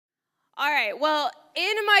All right, well,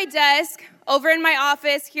 in my desk, over in my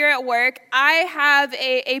office here at work, I have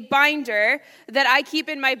a binder that I keep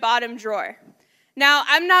in my bottom drawer. Now,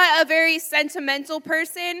 I'm not a very sentimental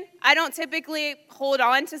person. I don't typically hold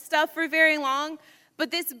on to stuff for very long,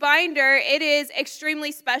 but this binder, it is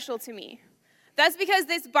extremely special to me. That's because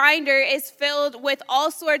this binder is filled with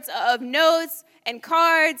all sorts of notes and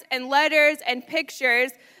cards and letters and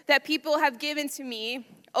pictures that people have given to me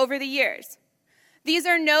over the years. These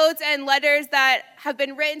are notes and letters that have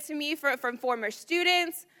been written to me from former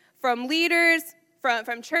students, from leaders,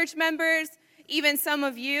 from church members, even some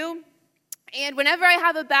of you. And whenever I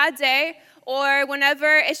have a bad day, or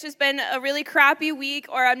whenever it's just been a really crappy week,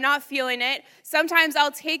 or I'm not feeling it, sometimes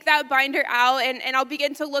I'll take that binder out and I'll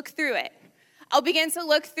begin to look through it. I'll begin to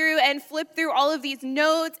look through and flip through all of these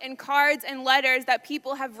notes and cards and letters that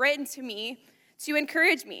people have written to me to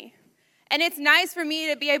encourage me. And it's nice for me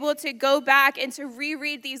to be able to go back and to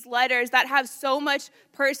reread these letters that have so much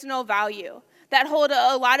personal value, that hold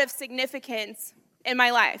a lot of significance in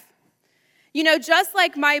my life. You know, just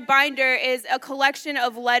like my binder is a collection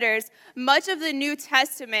of letters, much of the New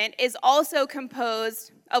Testament is also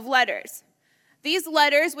composed of letters. These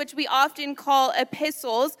letters, which we often call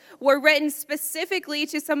epistles, were written specifically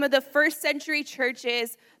to some of the first century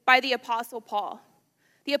churches by the Apostle Paul.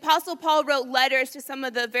 The Apostle Paul wrote letters to some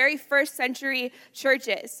of the very first century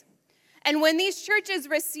churches. And when these churches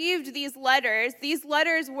received these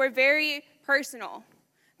letters were very personal.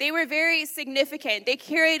 They were very significant. They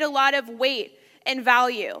carried a lot of weight and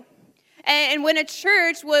value. And when a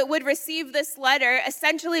church would receive this letter,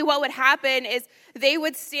 essentially what would happen is they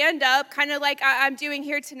would stand up, kind of like I'm doing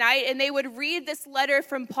here tonight, and they would read this letter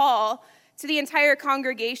from Paul to the entire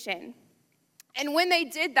congregation. And when they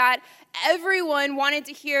did that, everyone wanted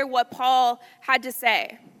to hear what Paul had to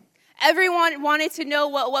say. Everyone wanted to know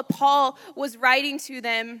what Paul was writing to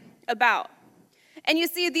them about. And you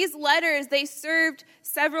see, these letters, they served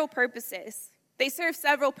several purposes.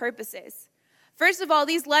 First of all,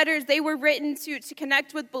 these letters, they were written to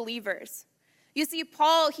connect with believers. You see,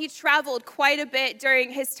 Paul, he traveled quite a bit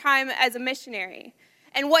during his time as a missionary.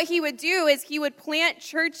 And what he would do is he would plant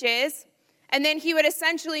churches, and then he would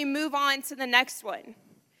essentially move on to the next one.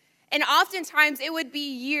 And oftentimes, it would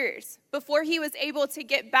be years before he was able to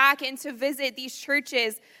get back and to visit these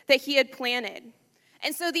churches that he had planted.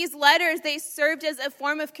 And so these letters, they served as a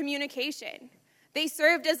form of communication. They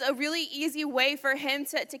served as a really easy way for him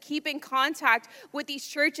to keep in contact with these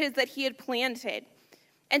churches that he had planted.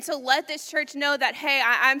 And to let this church know that, hey,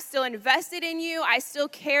 I'm still invested in you, I still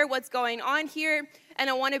care what's going on here, and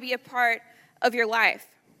I want to be a part of your life.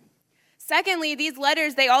 Secondly, these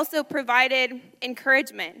letters, they also provided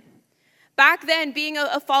encouragement. Back then, being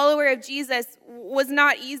a follower of Jesus was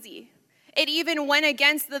not easy. It even went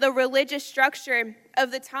against the religious structure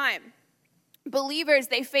of the time. Believers,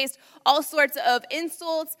 they faced all sorts of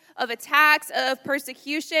insults, of attacks, of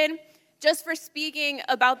persecution, just for speaking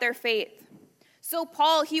about their faith. So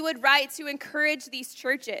Paul, he would write to encourage these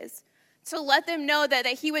churches, to let them know that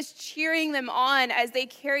he was cheering them on as they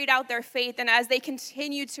carried out their faith and as they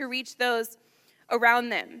continued to reach those around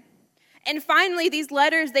them. And finally, these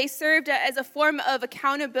letters, they served as a form of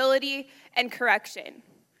accountability and correction.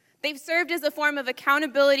 They've served as a form of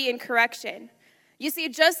accountability and correction. You see,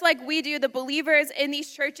 just like we do, the believers in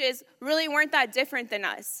these churches really weren't that different than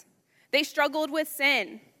us. They struggled with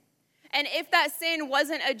sin. And if that sin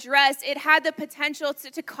wasn't addressed, it had the potential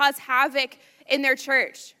to cause havoc in their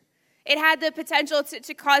church. It had the potential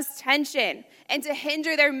to cause tension and to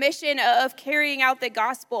hinder their mission of carrying out the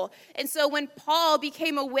gospel. And so when Paul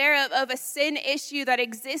became aware of a sin issue that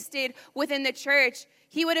existed within the church,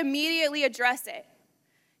 he would immediately address it.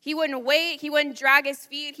 He wouldn't wait, he wouldn't drag his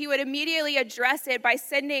feet, he would immediately address it by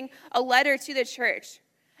sending a letter to the church.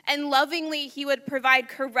 And lovingly, he would provide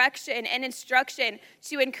correction and instruction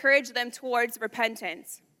to encourage them towards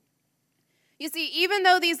repentance. You see, even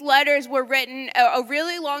though these letters were written a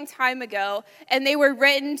really long time ago, and they were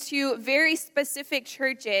written to very specific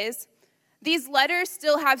churches, these letters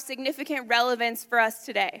still have significant relevance for us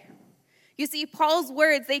today. You see, Paul's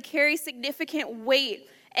words, they carry significant weight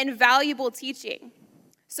and valuable teaching.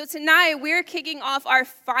 So tonight, we're kicking off our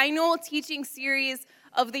final teaching series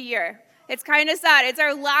of the year. It's kind of sad. It's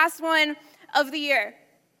our last one of the year.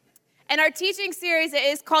 And our teaching series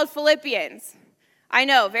is called Philippians. I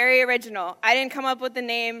know, very original. I didn't come up with the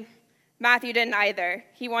name. Matthew didn't either.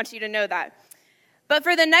 He wants you to know that. But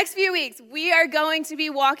for the next few weeks, we are going to be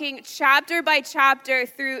walking chapter by chapter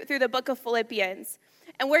through the book of Philippians.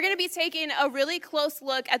 And we're going to be taking a really close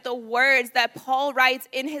look at the words that Paul writes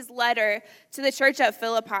in his letter to the church at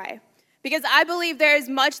Philippi. Because I believe there is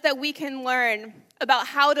much that we can learn about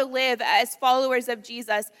how to live as followers of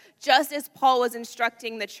Jesus, just as Paul was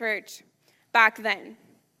instructing the church back then.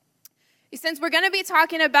 Since we're going to be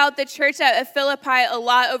talking about the church at Philippi a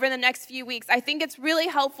lot over the next few weeks, I think it's really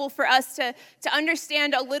helpful for us to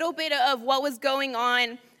understand a little bit of what was going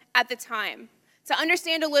on at the time, to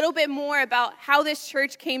understand a little bit more about how this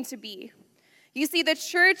church came to be. You see, the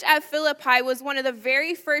church at Philippi was one of the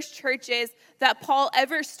very first churches that Paul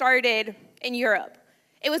ever started in Europe.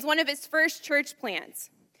 It was one of his first church plants.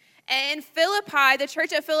 And Philippi, the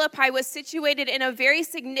church at Philippi, was situated in a very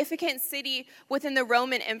significant city within the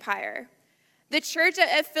Roman Empire. The church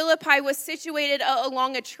at Philippi was situated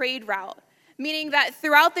along a trade route, meaning that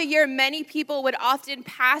throughout the year, many people would often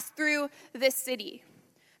pass through this city.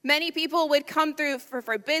 Many people would come through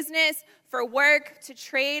for business, for work, to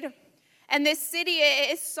trade. And this city,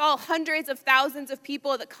 it saw hundreds of thousands of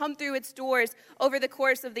people that come through its doors over the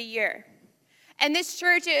course of the year. And this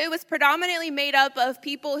church, it was predominantly made up of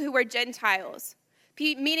people who were Gentiles,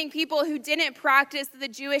 meaning people who didn't practice the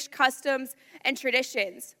Jewish customs and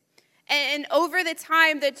traditions. And over the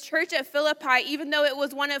time, the church at Philippi, even though it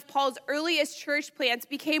was one of Paul's earliest church plants,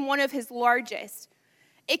 became one of his largest.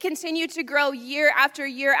 It continued to grow year after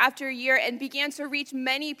year after year and began to reach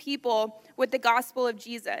many people with the gospel of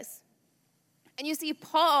Jesus. And you see,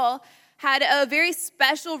 Paul had a very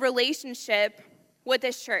special relationship with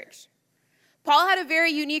this church. Paul had a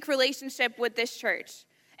very unique relationship with this church.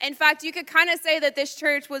 In fact, you could kind of say that this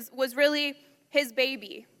church was really his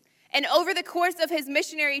baby. And over the course of his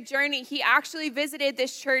missionary journey, he actually visited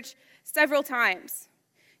this church several times.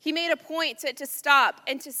 He made a point to stop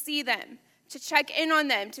and to see them, to check in on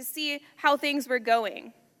them, to see how things were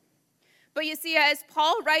going. But you see, as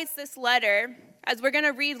Paul writes this letter, as we're going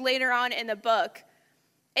to read later on in the book,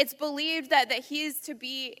 it's believed that he's to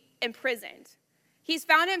be imprisoned. He's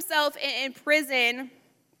found himself in prison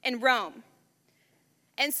in Rome.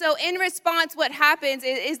 And so in response, what happens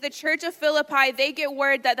is the church of Philippi, they get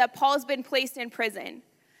word that Paul's been placed in prison.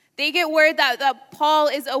 They get word that Paul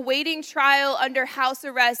is awaiting trial under house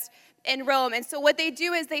arrest in Rome. And so what they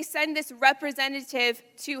do is they send this representative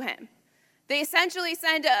to him. They essentially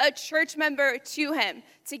send a church member to him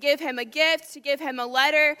to give him a gift, to give him a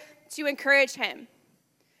letter, to encourage him.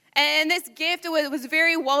 And this gift was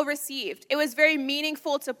very well received. It was very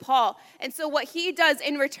meaningful to Paul. And so what he does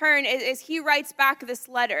in return is he writes back this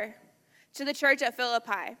letter to the church at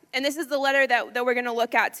Philippi. And this is the letter that we're going to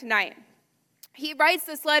look at tonight. He writes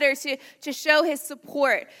this letter to show his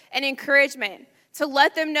support and encouragement, to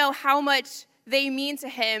let them know how much they mean to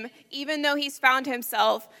him, even though he's found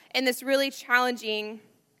himself in this really challenging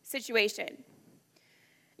situation.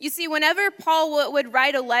 You see, whenever Paul would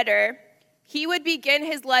write a letter, he would begin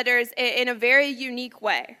his letters in a very unique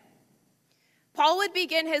way. Paul would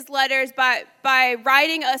begin his letters by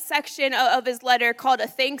writing a section of his letter called a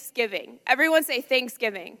thanksgiving. Everyone say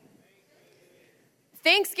thanksgiving.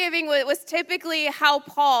 Thanksgiving was typically how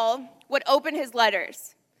Paul would open his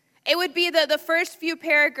letters. It would be the first few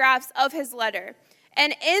paragraphs of his letter.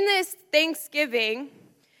 And in this thanksgiving,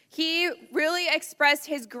 he really expressed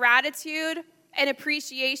his gratitude and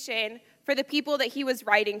appreciation for the people that he was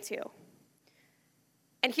writing to.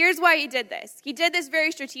 And here's why he did this. He did this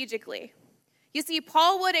very strategically. You see,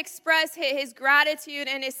 Paul would express his gratitude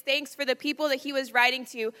and his thanks for the people that he was writing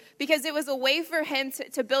to because it was a way for him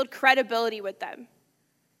to build credibility with them.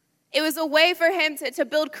 It was a way for him to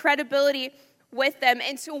build credibility with them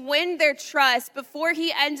and to win their trust before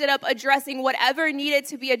he ended up addressing whatever needed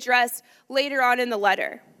to be addressed later on in the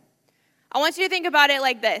letter. I want you to think about it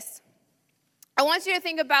like this. I want you to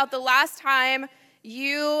think about the last time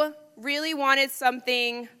you really wanted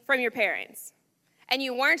something from your parents and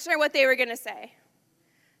you weren't sure what they were going to say.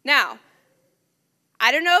 Now,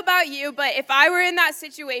 I don't know about you, but if I were in that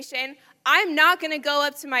situation, I'm not going to go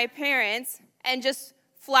up to my parents and just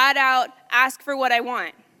flat out ask for what I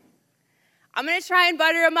want. I'm going to try and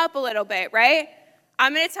butter them up a little bit, right?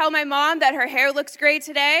 I'm going to tell my mom that her hair looks great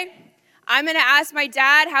today. I'm going to ask my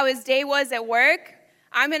dad how his day was at work.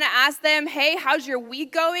 I'm going to ask them, hey, how's your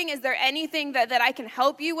week going? Is there anything that I can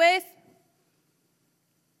help you with?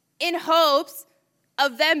 In hopes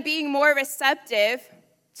of them being more receptive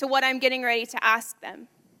to what I'm getting ready to ask them.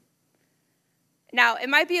 Now, it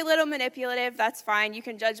might be a little manipulative. That's fine. You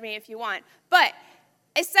can judge me if you want. But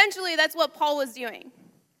essentially, that's what Paul was doing.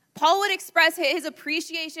 Paul would express his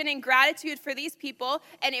appreciation and gratitude for these people,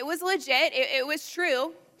 and it was legit. It was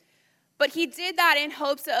true. But he did that in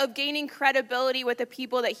hopes of gaining credibility with the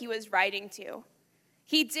people that he was writing to.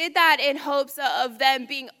 He did that in hopes of them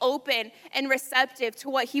being open and receptive to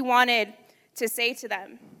what he wanted to say to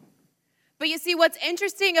them. But you see, what's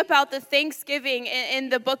interesting about the thanksgiving in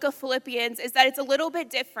the book of Philippians is that it's a little bit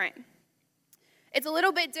different. It's a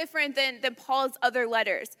little bit different than Paul's other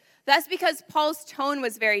letters. That's because Paul's tone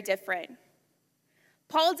was very different.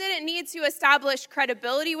 Paul didn't need to establish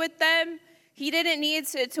credibility with them. He didn't need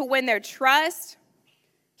to win their trust.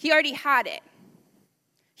 He already had it.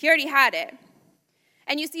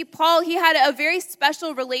 And you see, Paul, he had a very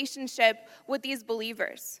special relationship with these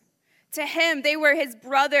believers. To him, they were his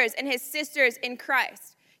brothers and his sisters in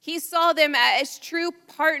Christ. He saw them as true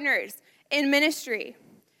partners in ministry.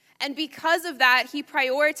 And because of that, he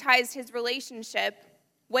prioritized his relationship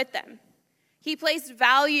with them. He placed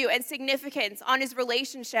value and significance on his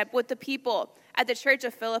relationship with the people at the church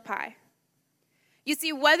of Philippi. You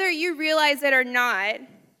see, whether you realize it or not,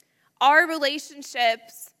 our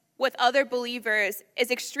relationships with other believers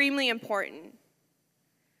is extremely important.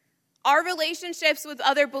 Our relationships with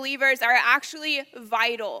other believers are actually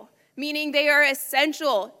vital, meaning they are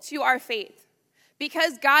essential to our faith,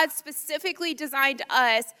 because God specifically designed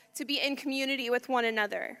us to be in community with one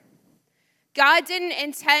another. God didn't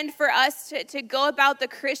intend for us to go about the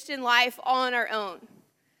Christian life all on our own.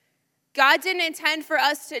 God didn't intend for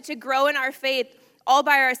us to grow in our faith all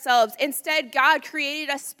by ourselves. Instead, God created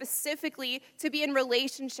us specifically to be in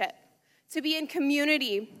relationship, to be in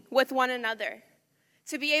community with one another,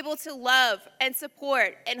 to be able to love and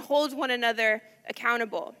support and hold one another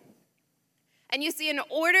accountable. And you see, in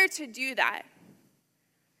order to do that,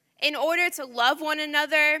 in order to love one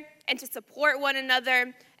another and to support one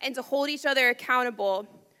another and to hold each other accountable,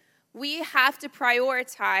 we have to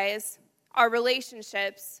prioritize our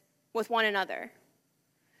relationships with one another.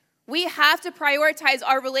 We have to prioritize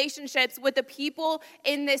our relationships with the people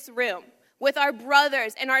in this room, with our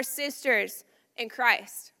brothers and our sisters in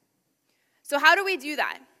Christ. So how do we do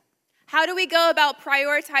that? How do we go about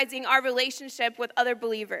prioritizing our relationship with other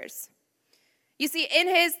believers? You see, in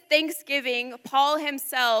his Thanksgiving, Paul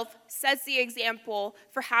himself sets the example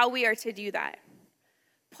for how we are to do that.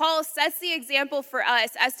 Paul sets the example for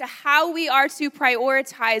us as to how we are to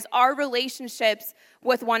prioritize our relationships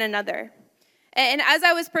with one another. And as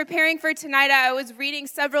I was preparing for tonight, I was reading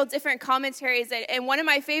several different commentaries, and one of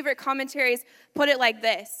my favorite commentaries put it like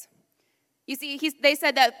this. You see, they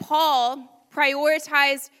said that Paul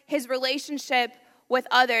prioritized his relationship with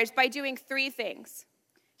others by doing three things.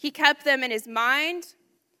 He kept them in his mind,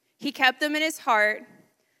 he kept them in his heart,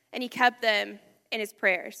 and he kept them in his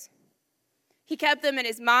prayers. He kept them in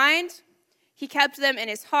his mind, he kept them in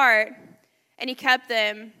his heart, and he kept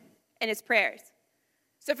them in his prayers.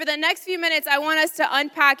 So for the next few minutes, I want us to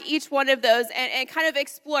unpack each one of those and kind of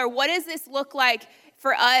explore, what does this look like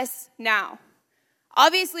for us now?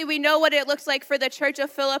 Obviously, we know what it looks like for the church of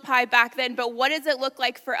Philippi back then, but what does it look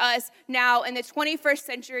like for us now in the 21st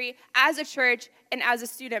century as a church and as a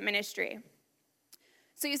student ministry?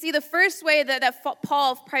 So you see, the first way that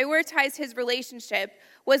Paul prioritized his relationship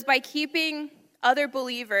was by keeping other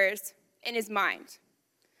believers in his mind.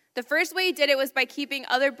 The first way he did it was by keeping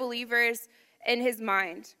other believers in his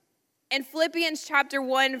mind. In Philippians chapter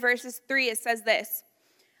 1, verses 3, it says this: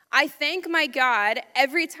 I thank my God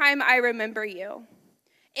every time I remember you.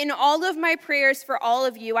 In all of my prayers for all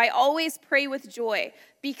of you, I always pray with joy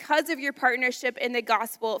because of your partnership in the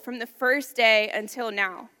gospel from the first day until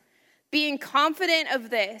now, being confident of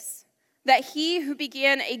this, that he who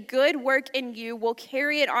began a good work in you will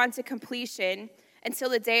carry it on to completion until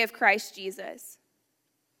the day of Christ Jesus.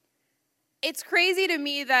 It's crazy to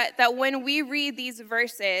me that when we read these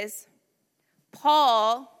verses,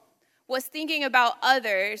 Paul was thinking about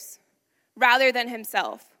others rather than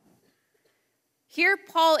himself. Here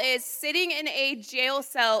Paul is sitting in a jail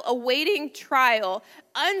cell awaiting trial,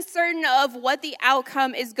 uncertain of what the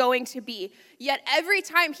outcome is going to be. Yet every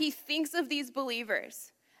time he thinks of these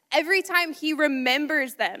believers, every time he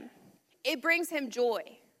remembers them, it brings him joy.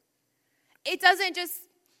 It doesn't just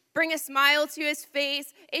bring a smile to his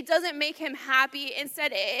face. It doesn't make him happy.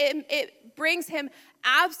 Instead, it brings him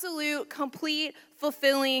absolute, complete,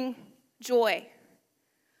 fulfilling joy.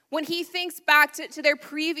 When he thinks back to their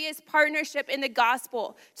previous partnership in the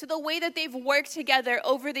gospel, to the way that they've worked together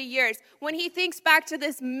over the years, when he thinks back to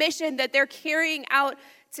this mission that they're carrying out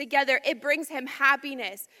together, it brings him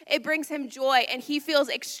happiness, it brings him joy, and he feels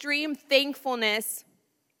extreme thankfulness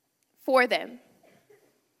for them.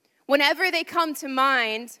 Whenever they come to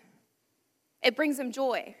mind, it brings him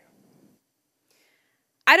joy.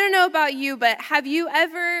 I don't know about you, but have you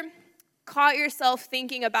ever caught yourself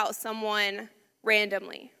thinking about someone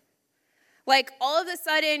randomly? Like all of a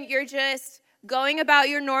sudden, you're just going about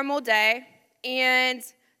your normal day, and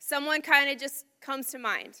someone kind of just comes to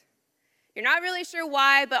mind. You're not really sure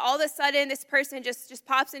why, but all of a sudden, this person just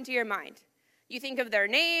pops into your mind. You think of their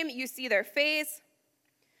name, you see their face.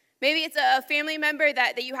 Maybe it's a family member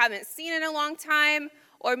that you haven't seen in a long time,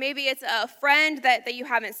 or maybe it's a friend that you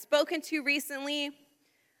haven't spoken to recently.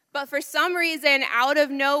 But for some reason, out of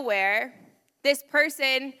nowhere, this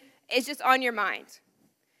person is just on your mind.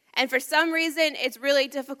 And for some reason, it's really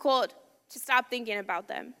difficult to stop thinking about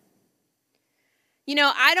them.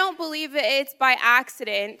 I don't believe it's by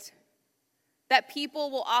accident that people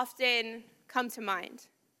will often come to mind.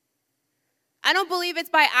 I don't believe it's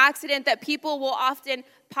by accident that people will often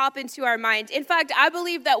pop into our mind. In fact, I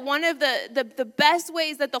believe that one of the best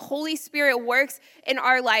ways that the Holy Spirit works in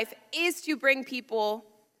our life is to bring people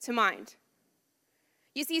to mind.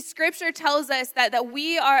 You see, Scripture tells us that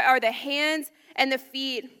we are the hands and the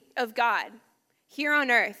feet of God here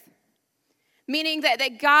on earth, meaning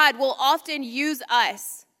that God will often use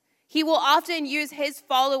us. He will often use his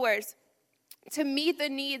followers to meet the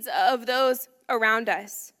needs of those around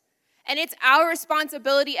us. And it's our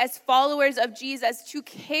responsibility as followers of Jesus to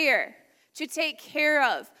take care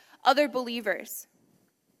of other believers.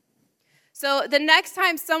 So the next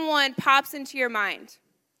time someone pops into your mind,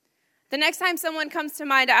 the next time someone comes to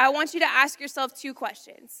mind, I want you to ask yourself two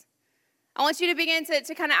questions. I want you to begin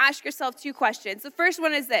to kind of ask yourself two questions. The first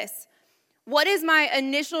one is this: what is my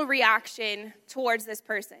initial reaction towards this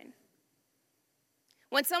person?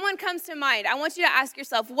 When someone comes to mind, I want you to ask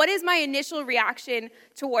yourself, what is my initial reaction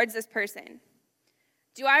towards this person?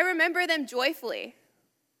 Do I remember them joyfully?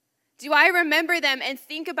 Do I remember them and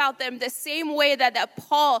think about them the same way that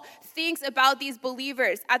Paul thinks about these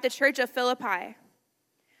believers at the church of Philippi?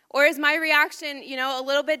 Or is my reaction, a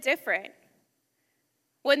little bit different?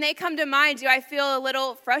 When they come to mind, do I feel a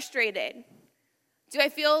little frustrated? Do I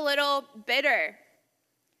feel a little bitter?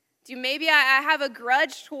 Do maybe I have a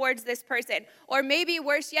grudge towards this person? Or maybe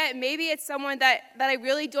worse yet, maybe it's someone that I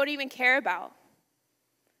really don't even care about.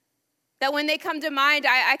 That when they come to mind,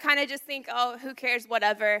 I kind of just think, oh, who cares,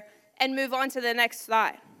 whatever, and move on to the next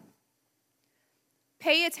thought.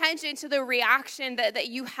 Pay attention to the reaction that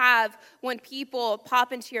you have when people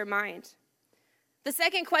pop into your mind. The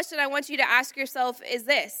second question I want you to ask yourself is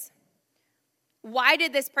this: why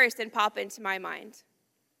did this person pop into my mind?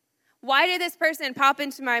 Why did this person pop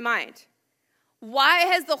into my mind? Why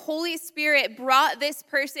has the Holy Spirit brought this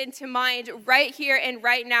person to mind right here and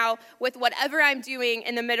right now with whatever I'm doing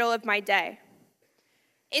in the middle of my day?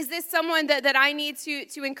 Is this someone that I need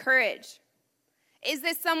to encourage? Is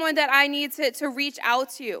this someone that I need to reach out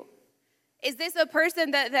to? Is this a person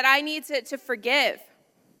that I need to forgive?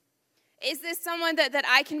 Is this someone that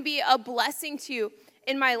I can be a blessing to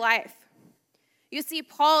in my life? You see,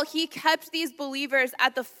 Paul, he kept these believers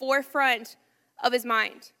at the forefront of his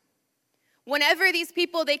mind. Whenever these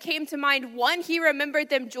people, they came to mind, one, he remembered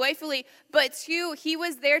them joyfully, but two, he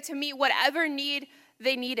was there to meet whatever need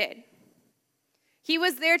they needed. He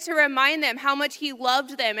was there to remind them how much he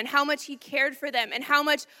loved them and how much he cared for them and how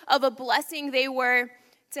much of a blessing they were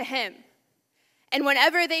to him. And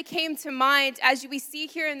whenever they came to mind, as we see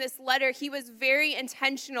here in this letter, he was very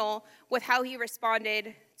intentional with how he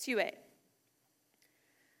responded to it.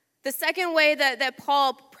 The second way that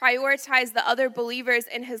Paul prioritized the other believers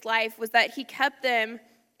in his life was that he kept them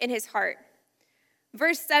in his heart.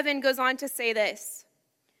 Verse 7 goes on to say this: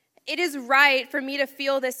 "It is right for me to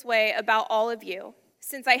feel this way about all of you,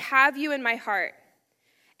 since I have you in my heart.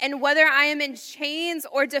 And whether I am in chains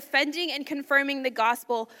or defending and confirming the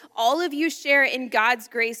gospel, all of you share in God's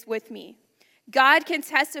grace with me. God can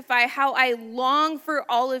testify how I long for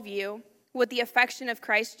all of you with the affection of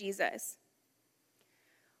Christ Jesus."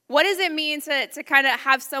 What does it mean to kind of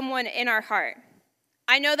have someone in our heart?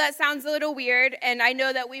 I know that sounds a little weird, and I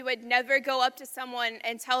know that we would never go up to someone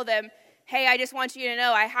and tell them, hey, I just want you to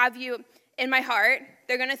know I have you in my heart.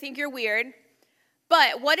 They're going to think you're weird.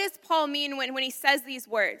 But what does Paul mean when he says these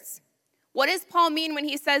words? What does Paul mean when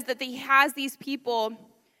he says that he has these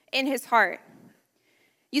people in his heart?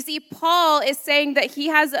 You see, Paul is saying that he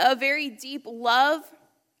has a very deep love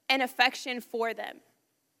and affection for them.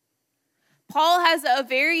 Paul has a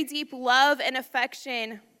very deep love and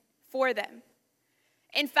affection for them.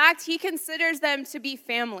 In fact, he considers them to be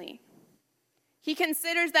family. He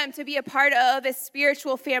considers them to be a part of his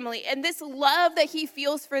spiritual family. And this love that he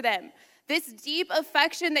feels for them, this deep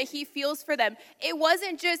affection that he feels for them, it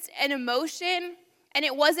wasn't just an emotion and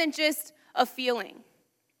it wasn't just a feeling.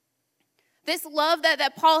 This love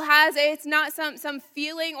that Paul has, it's not some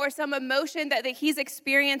feeling or some emotion that he's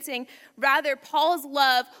experiencing. Rather, Paul's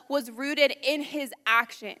love was rooted in his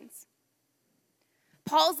actions.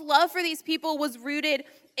 Paul's love for these people was rooted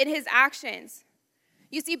in his actions.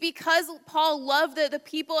 You see, because Paul loved the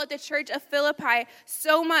people at the church of Philippi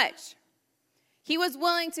so much, He was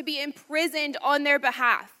willing to be imprisoned on their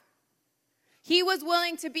behalf. He was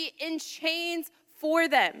willing to be in chains for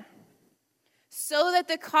them so that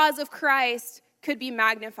the cause of Christ could be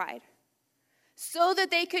magnified, so that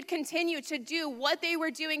they could continue to do what they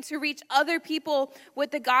were doing to reach other people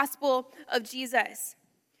with the gospel of Jesus.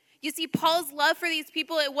 You see, Paul's love for these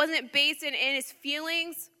people, it wasn't based in his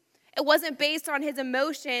feelings. It wasn't based on his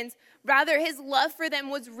emotions. Rather, his love for them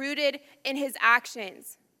was rooted in his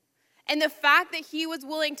actions. And the fact that he was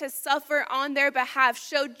willing to suffer on their behalf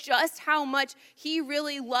showed just how much he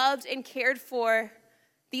really loved and cared for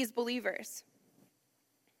these believers.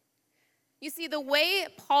 You see, the way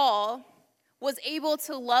Paul was able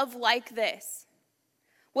to love like this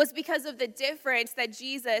was because of the difference that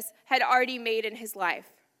Jesus had already made in his life.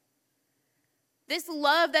 This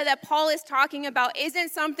love that Paul is talking about isn't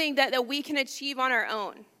something that we can achieve on our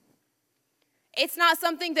own. It's not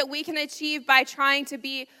something that we can achieve by trying to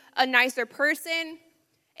be a nicer person.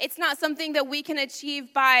 It's not something that we can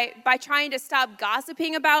achieve by trying to stop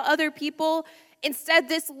gossiping about other people. Instead,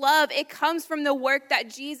 this love, it comes from the work that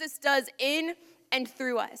Jesus does in and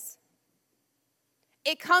through us.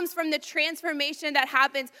 It comes from the transformation that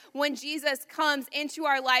happens when Jesus comes into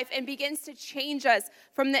our life and begins to change us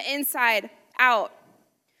from the inside out.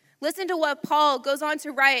 Listen to what Paul goes on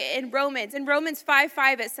to write in Romans. In Romans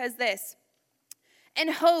 5:5, it says this: "And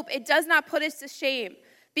hope, it does not put us to shame,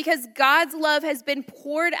 because God's love has been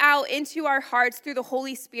poured out into our hearts through the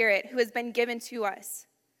Holy Spirit who has been given to us."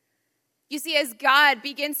 You see, as God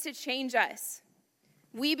begins to change us,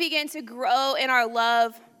 we begin to grow in our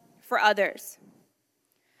love for others.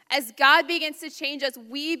 As God begins to change us,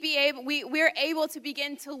 we're able to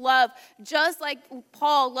begin to love just like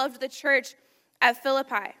Paul loved the church at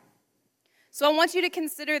Philippi. So I want you to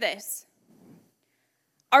consider this.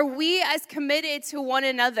 Are we as committed to one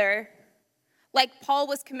another like Paul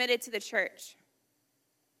was committed to the church?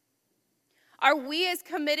 Are we as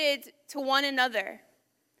committed to one another,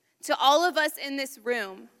 to all of us in this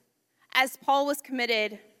room, as Paul was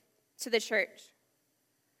committed to the church?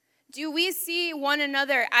 Do we see one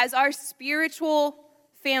another as our spiritual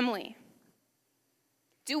family?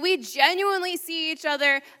 Do we genuinely see each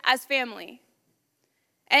other as family?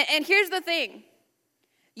 And here's the thing.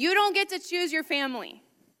 You don't get to choose your family.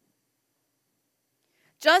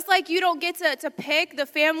 Just like you don't get to pick the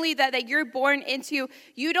family that you're born into,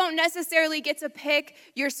 you don't necessarily get to pick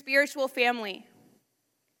your spiritual family.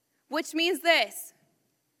 Which means this,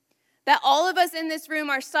 that all of us in this room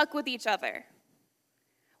are stuck with each other.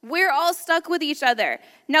 We're all stuck with each other.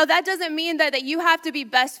 Now, that doesn't mean that you have to be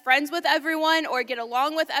best friends with everyone or get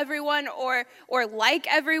along with everyone or like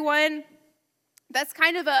everyone. That's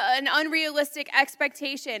kind of an unrealistic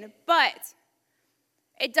expectation. But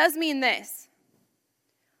it does mean this,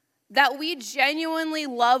 that we genuinely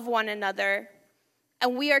love one another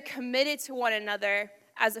and we are committed to one another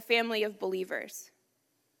as a family of believers.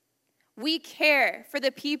 We care for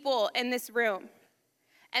the people in this room,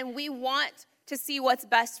 and we want to see what's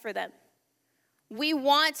best for them. We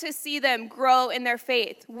want to see them grow in their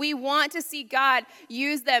faith. We want to see God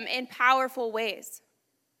use them in powerful ways.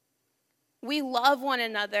 We love one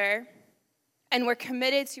another, and we're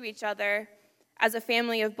committed to each other as a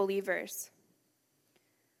family of believers.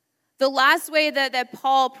 The last way that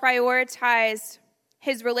Paul prioritized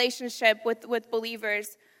his relationship with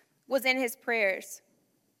believers was in his prayers.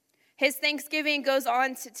 His thanksgiving goes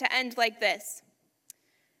on to end like this: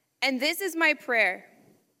 "And this is my prayer,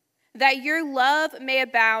 that your love may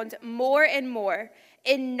abound more and more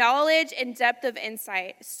in knowledge and depth of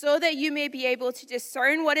insight, so that you may be able to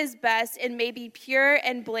discern what is best and may be pure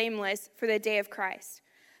and blameless for the day of Christ,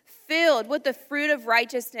 filled with the fruit of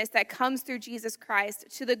righteousness that comes through Jesus Christ,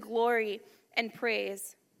 to the glory and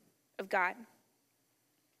praise of God."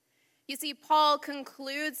 You see, Paul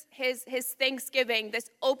concludes his thanksgiving, this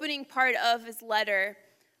opening part of his letter,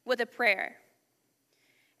 with a prayer.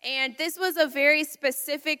 And this was a very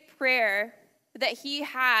specific prayer that he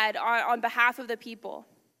had on behalf of the people.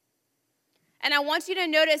 And I want you to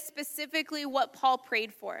notice specifically what Paul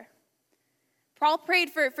prayed for. Paul prayed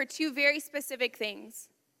for two very specific things.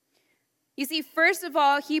 You see, first of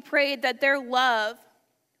all, he prayed that their love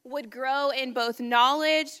would grow in both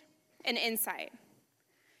knowledge and insight.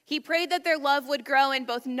 He prayed that their love would grow in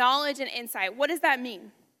both knowledge and insight. What does that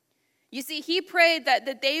mean? You see, he prayed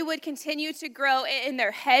that they would continue to grow in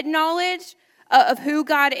their head knowledge of who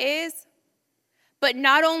God is, but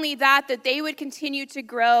not only that they would continue to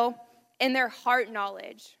grow in their heart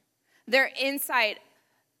knowledge, their insight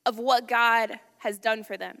of what God has done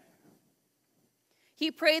for them.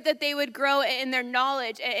 He prayed that they would grow in their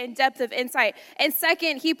knowledge and depth of insight. And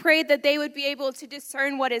second, he prayed that they would be able to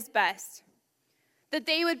discern what is best. that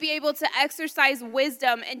they would be able to exercise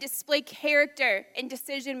wisdom and display character in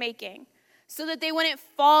decision making, so that they wouldn't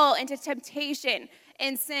fall into temptation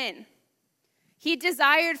and sin. He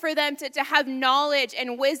desired for them to have knowledge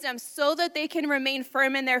and wisdom so that they can remain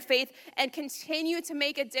firm in their faith and continue to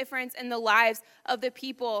make a difference in the lives of the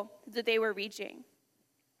people that they were reaching.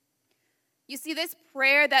 You see, this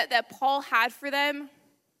prayer that Paul had for them,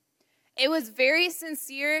 it was very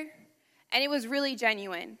sincere and it was really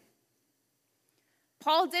genuine.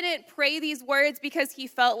 Paul didn't pray these words because he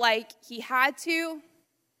felt like he had to.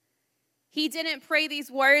 He didn't pray these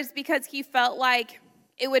words because he felt like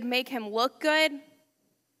it would make him look good.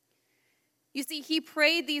 You see, he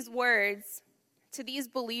prayed these words to these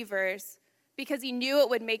believers because he knew it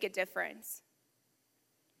would make a difference.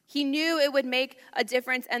 He knew it would make a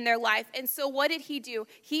difference in their life. And so what did he do?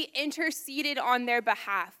 He interceded on their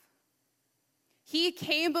behalf. He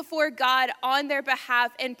came before God on their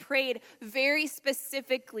behalf and prayed very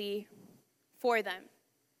specifically for them.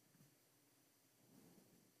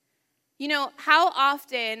 You know, how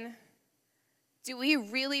often do we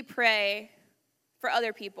really pray for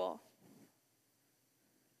other people?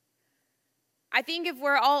 I think if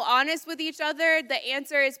we're all honest with each other, the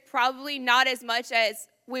answer is probably not as much as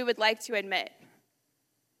we would like to admit.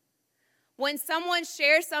 When someone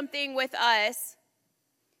shares something with us,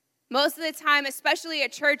 most of the time, especially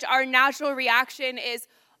at church, our natural reaction is,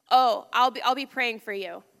 "Oh, I'll be praying for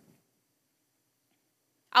you.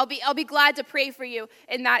 I'll be glad to pray for you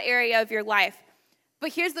in that area of your life."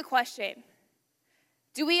 But here's the question.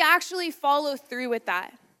 Do we actually follow through with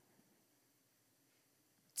that?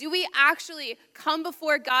 Do we actually come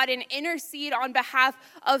before God and intercede on behalf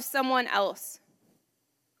of someone else?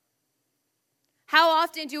 How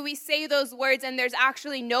often do we say those words and there's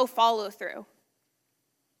actually no follow through?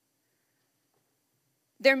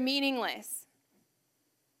 They're meaningless.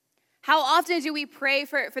 How often do we pray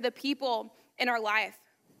for the people in our life?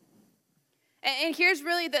 And here's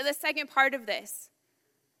really the second part of this.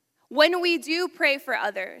 When we do pray for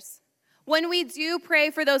others, when we do pray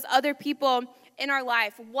for those other people in our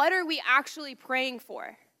life, what are we actually praying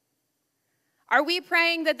for? Are we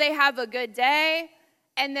praying that they have a good day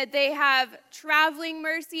and that they have traveling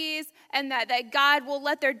mercies and that God will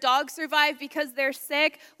let their dog survive because they're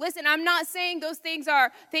sick? Listen, I'm not saying those things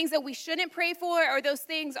are things that we shouldn't pray for or those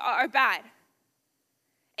things are bad.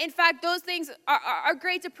 In fact, those things are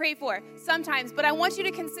great to pray for sometimes, but I want you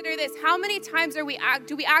to consider this. How many times do we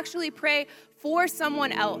actually pray for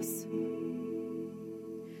someone else?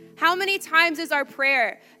 How many times is our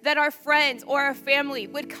prayer that our friends or our family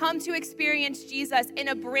would come to experience Jesus in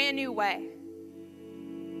a brand new way?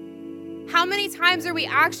 How many times are we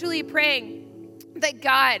actually praying that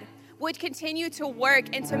God would continue to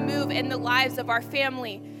work and to move in the lives of our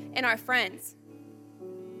family and our friends?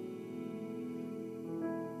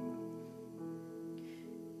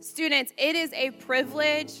 Students, it is a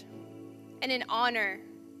privilege and an honor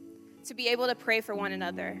to be able to pray for one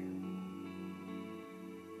another.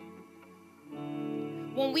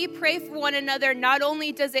 When we pray for one another, not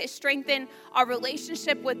only does it strengthen our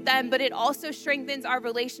relationship with them, but it also strengthens our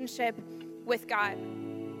relationship with God.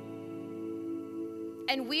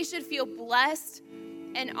 And we should feel blessed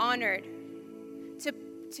and honored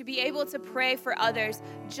to be able to pray for others,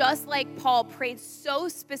 just like Paul prayed so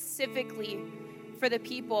specifically for the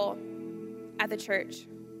people at the church.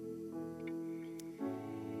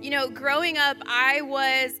 You know, growing up, I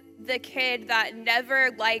was the kid that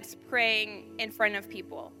never liked praying in front of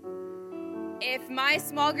people. If my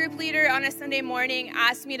small group leader on a Sunday morning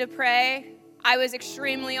asked me to pray, I was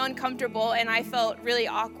extremely uncomfortable and I felt really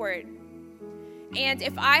awkward. And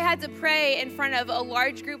if I had to pray in front of a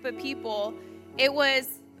large group of people, it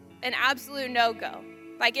was an absolute no-go.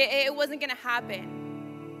 Like, it wasn't gonna happen.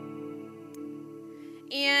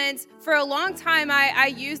 And for a long time, I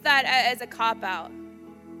used that as a cop-out.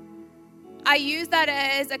 I used that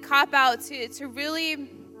as a cop-out to really,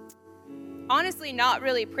 honestly, not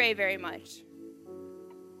really pray very much.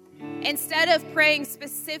 Instead of praying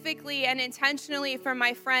specifically and intentionally for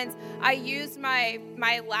my friends, I used my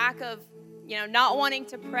lack of, not wanting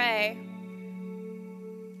to pray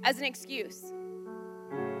as an excuse.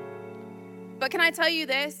 But can I tell you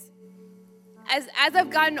this? As I've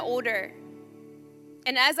gotten older,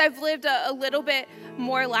 and as I've lived a little bit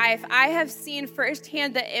more life, I have seen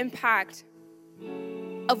firsthand the impact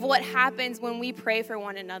of what happens when we pray for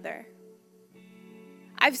one another.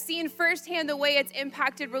 I've seen firsthand the way it's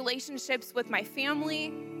impacted relationships with my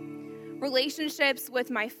family, relationships with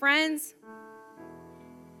my friends.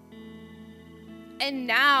 And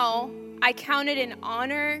now I count it an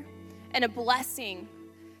honor and a blessing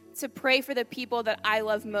to pray for the people that I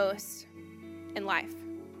love most in life.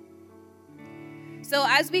 So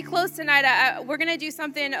as we close tonight, we're going to do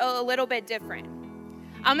something a little bit different.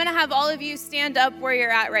 I'm going to have all of you stand up where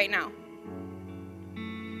you're at right now.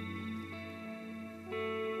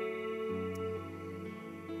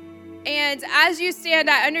 And as you stand,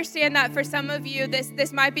 I understand that for some of you,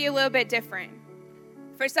 this might be a little bit different.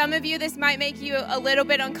 For some of you, this might make you a little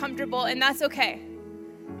bit uncomfortable, and that's okay.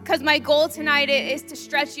 Because my goal tonight is to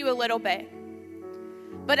stretch you a little bit.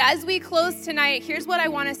 But as we close tonight, here's what I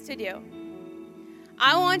want us to do.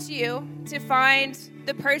 I want you to find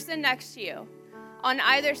the person next to you on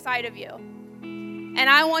either side of you. And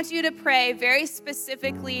I want you to pray very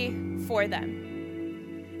specifically for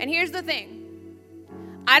them. And here's the thing.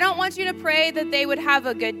 I don't want you to pray that they would have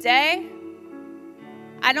a good day.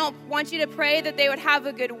 I don't want you to pray that they would have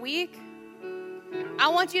a good week. I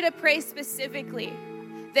want you to pray specifically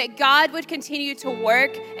that God would continue to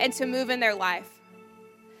work and to move in their life.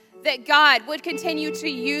 That God would continue to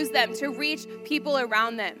use them to reach people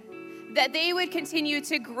around them. That they would continue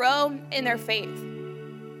to grow in their faith.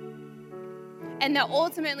 And that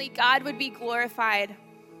ultimately God would be glorified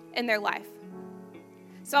in their life.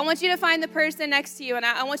 So I want you to find the person next to you, and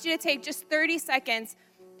I want you to take just 30 seconds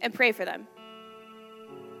and pray for them.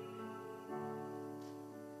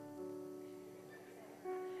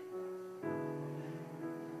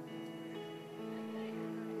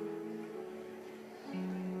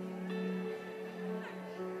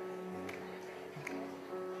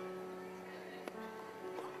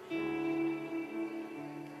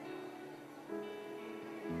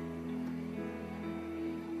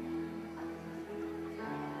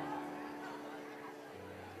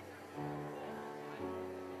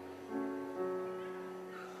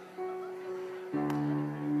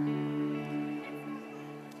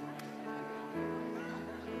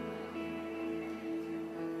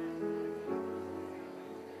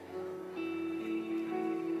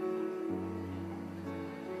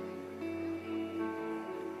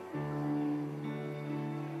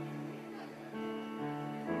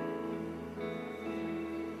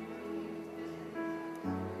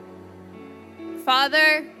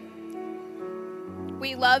 Father,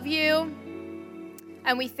 we love you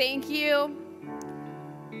and we thank you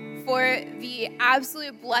for the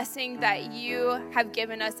absolute blessing that you have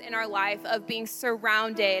given us in our life of being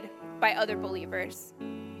surrounded by other believers.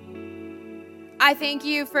 I thank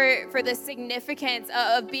you for the significance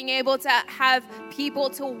of being able to have people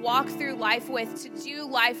to walk through life with, to do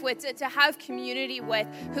life with, to have community with,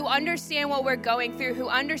 who understand what we're going through, who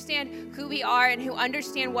understand who we are, and who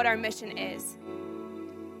understand what our mission is.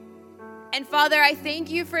 And Father, I thank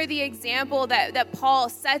you for the example that Paul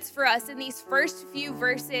sets for us in these first few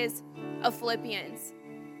verses of Philippians.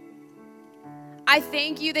 I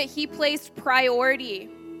thank you that he placed priority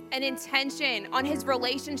and intention on his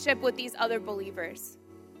relationship with these other believers.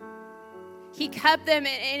 He kept them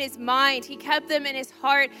in his mind, he kept them in his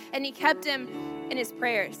heart, and he kept them in his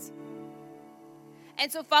prayers.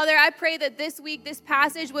 And so, Father, I pray that this week, this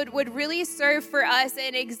passage would really serve for us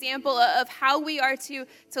an example of how we are to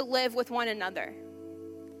live with one another.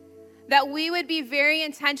 That we would be very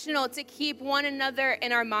intentional to keep one another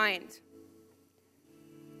in our mind.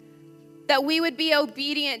 That we would be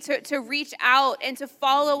obedient to reach out and to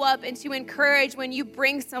follow up and to encourage when you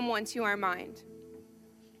bring someone to our mind.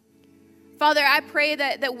 Father, I pray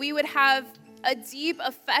that we would have a deep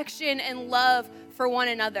affection and love for one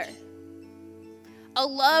another. A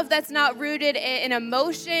love that's not rooted in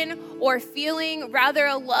emotion or feeling, rather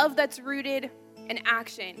a love that's rooted in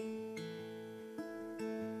action.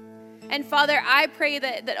 And Father, I pray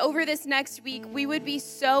that over this next week, we would be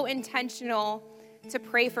so intentional to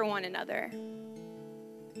pray for one another.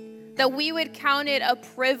 That we would count it a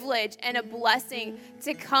privilege and a blessing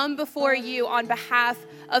to come before you on behalf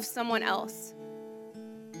of someone else.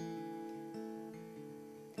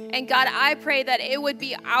 And God, I pray that it would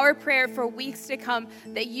be our prayer for weeks to come,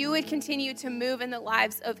 that you would continue to move in the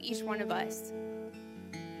lives of each one of us.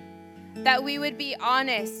 That we would be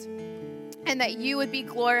honest and that you would be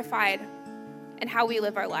glorified in how we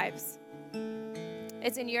live our lives.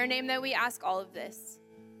 It's in your name that we ask all of this.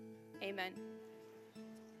 Amen.